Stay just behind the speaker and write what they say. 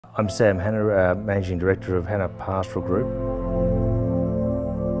I'm Sam Hanna, Managing Director of Hanna Pastoral Group.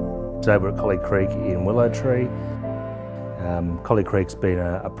 Today we're at Colly Creek in Willow Tree. Colly Creek's been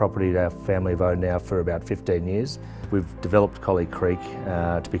a property that our family have owned now for about 15 years. We've developed Colly Creek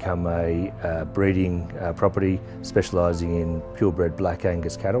to become a breeding property specialising in purebred black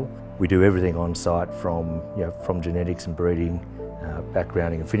Angus cattle. We do everything on site from genetics and breeding,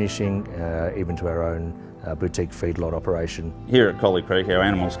 backgrounding and finishing, even to our own boutique feedlot operation. Here at Colly Creek our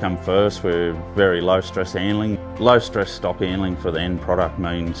animals come first. We're very low stress handling. Low stress stock handling for the end product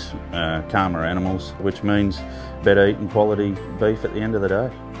means calmer animals, which means better eating quality beef at the end of the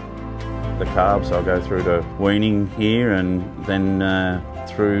day. The calves I'll go through to weaning here, and then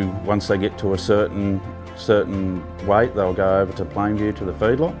once they get to a certain weight they'll go over to Plainview to the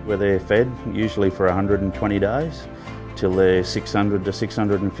feedlot where they're fed, usually for 120 days. Till they're 600 to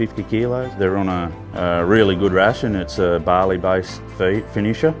 650 kilos. They're on a really good ration. It's a barley-based feed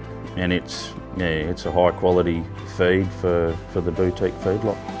finisher, and it's a high quality feed for the boutique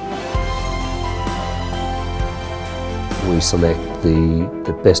feedlot. We select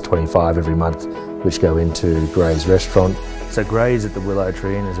the best 25 every month, which go into Graze restaurant. So Graze at the Willow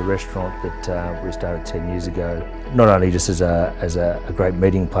Tree is a restaurant that we started 10 years ago, not only just as a great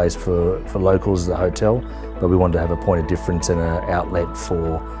meeting place for locals as a hotel, but we wanted to have a point of difference and an outlet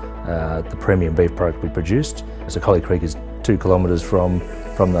for the premium beef product we produced. So Colly Creek is 2 kilometres from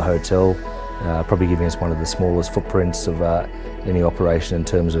the hotel, probably giving us one of the smallest footprints of any operation in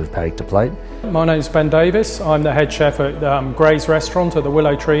terms of paddock to plate. My name's Ben Davis. I'm the head chef at Graze restaurant at the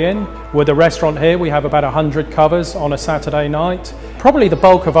Willow Tree Inn. With the restaurant here we have about 100 covers on a Saturday night. Probably the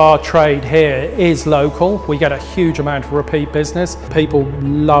bulk of our trade here is local. We get a huge amount of repeat business. People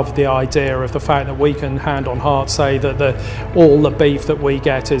love the idea of the fact that we can hand on heart say that all the beef that we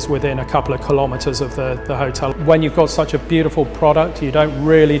get is within a couple of kilometres of the hotel. When you've got such a beautiful product, you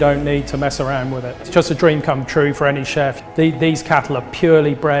really don't need to mess around with it. It's just a dream come true for any chef. These cattle are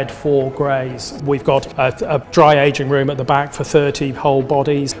purely bred for graze. We've got a dry aging room at the back for 30 whole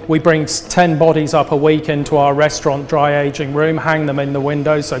bodies. We bring 10 bodies up a week into our restaurant dry aging room, hang them in the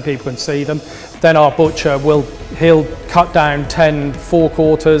windows so people can see them. Then our butcher he'll cut down 10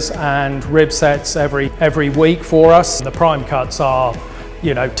 forequarters and rib sets every week for us. The prime cuts are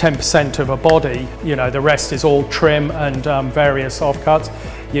 10% of a body, the rest is all trim and various offcuts.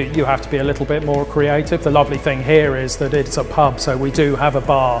 You have to be a little bit more creative. The lovely thing here is that it's a pub, so we do have a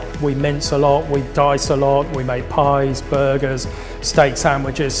bar. We mince a lot, we dice a lot, we make pies, burgers, steak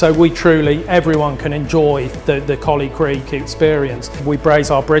sandwiches. So everyone can enjoy the Colly Creek experience. We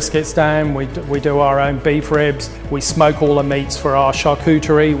braise our briskets down, we do our own beef ribs, we smoke all the meats for our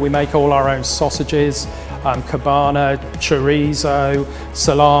charcuterie, we make all our own sausages, cabana, chorizo,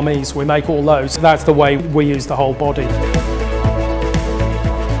 salamis, we make all those. That's the way we use the whole body.